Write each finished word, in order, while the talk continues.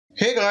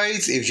Hey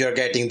guys, if you are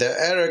getting the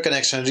error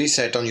connection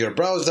reset on your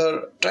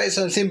browser, try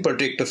some simple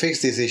trick to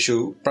fix this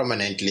issue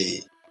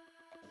permanently.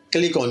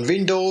 Click on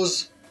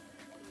Windows,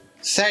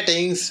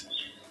 Settings,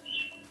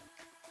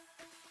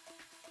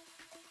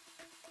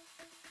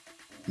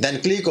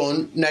 then click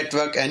on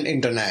Network and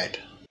Internet.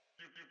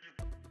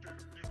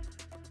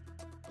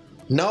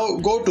 Now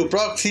go to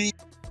Proxy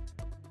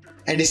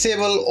and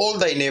disable all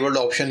the enabled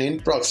options in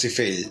Proxy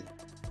field.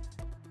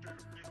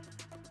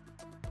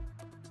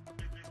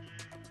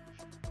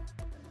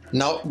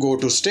 Now go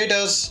to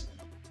Status,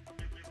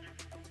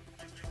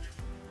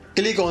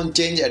 click on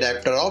Change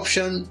Adapter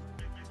option,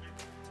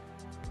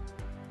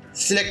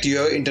 select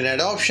your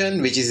Internet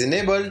option which is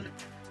enabled,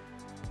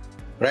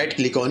 right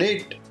click on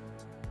it,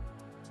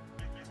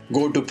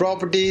 go to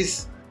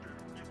Properties,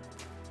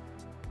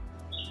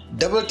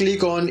 double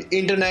click on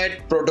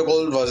Internet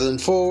Protocol version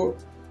 4,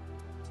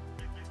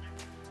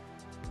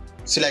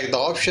 select the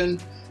option,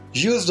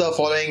 use the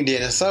following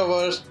DNS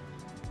servers,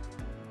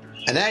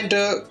 and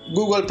enter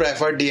Google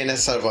preferred DNS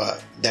server,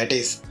 that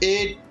is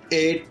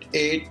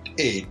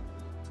 8888,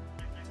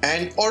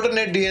 and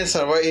alternate DNS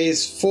server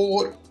is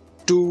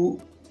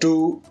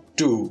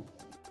 4222.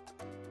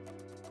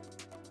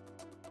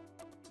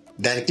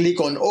 Then click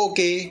on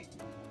OK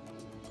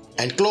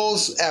and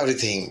close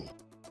everything.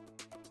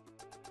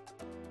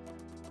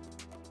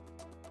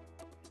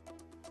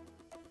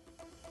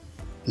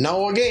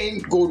 Now again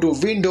go to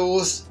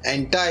Windows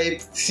and type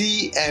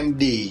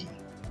cmd.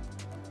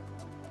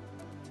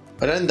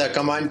 Run the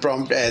command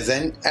prompt as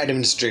an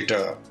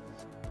administrator.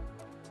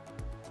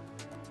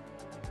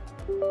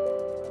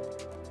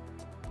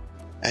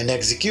 And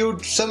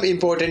execute some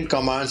important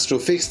commands to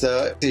fix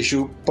the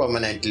issue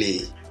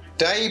permanently.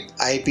 Type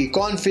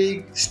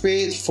ipconfig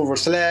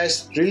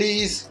 //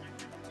 release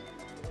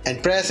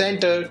and press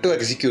enter to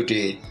execute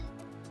it.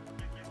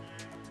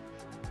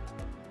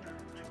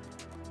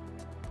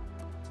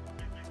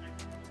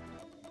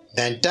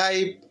 Then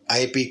type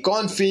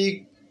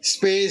ipconfig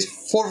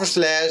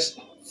 //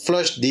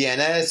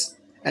 flushdns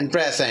and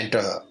press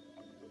enter.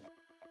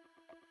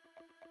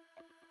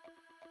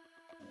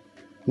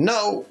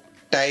 Now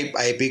type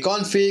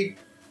ipconfig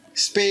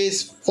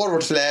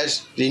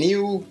 //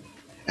 renew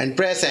and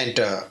press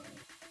enter.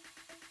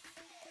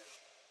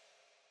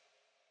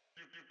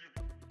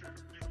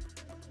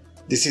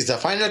 This is the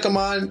final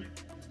command.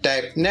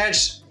 Type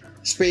netsh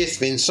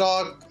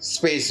winsock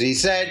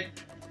reset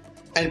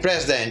and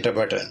press the enter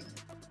button.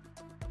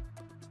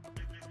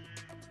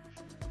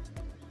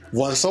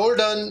 Once all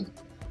done,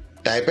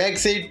 type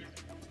exit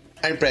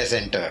and press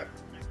enter.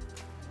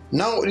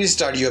 Now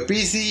restart your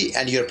PC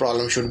and your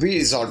problem should be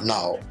resolved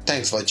now.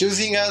 Thanks for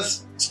choosing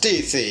us.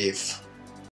 Stay safe.